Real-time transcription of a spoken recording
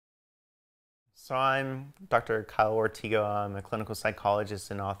So I'm Dr. Kile Ortigo. I'm a clinical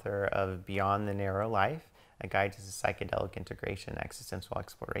psychologist and author of Beyond the Narrow Life, a guide to psychedelic integration, existential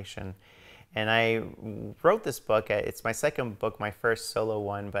exploration. And I wrote this book. It's my second book, my first solo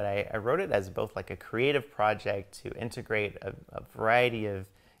one, but I wrote it as both like a creative project to integrate a variety of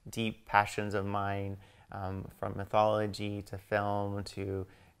deep passions of mine, from mythology to film to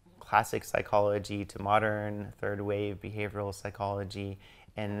classic psychology to modern third wave behavioral psychology,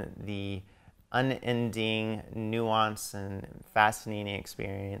 and the unending nuance and fascinating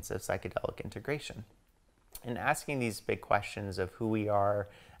experience of psychedelic integration. And asking these big questions of who we are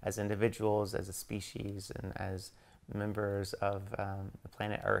as individuals, as a species, and as members of the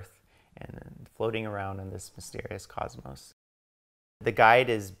planet Earth, and floating around in this mysterious cosmos. The guide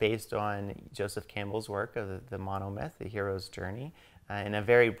is based on Joseph Campbell's work of the monomyth, The Hero's Journey, in a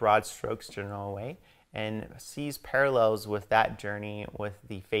very broad strokes general way, and sees parallels with that journey with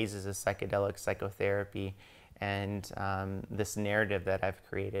the phases of psychedelic psychotherapy and this narrative that I've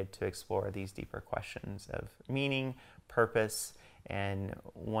created to explore these deeper questions of meaning, purpose, and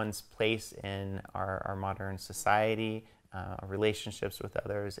one's place in our modern society, our relationships with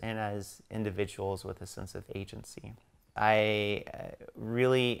others, and as individuals with a sense of agency. I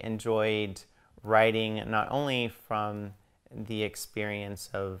really enjoyed writing not only from the experience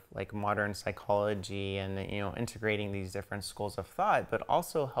of like modern psychology and integrating these different schools of thought, but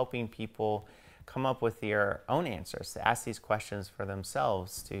also helping people come up with their own answers, to ask these questions for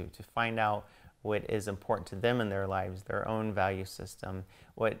themselves, to find out what is important to them in their lives, their own value system,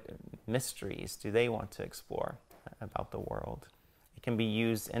 what mysteries do they want to explore about the world. It can be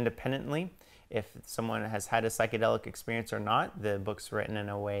used independently. If someone has had a psychedelic experience or not, the book's written in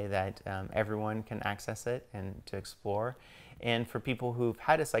a way that everyone can access it and to explore. And for people who've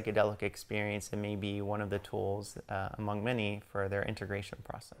had a psychedelic experience, it may be one of the tools among many for their integration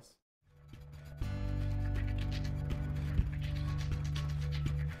process.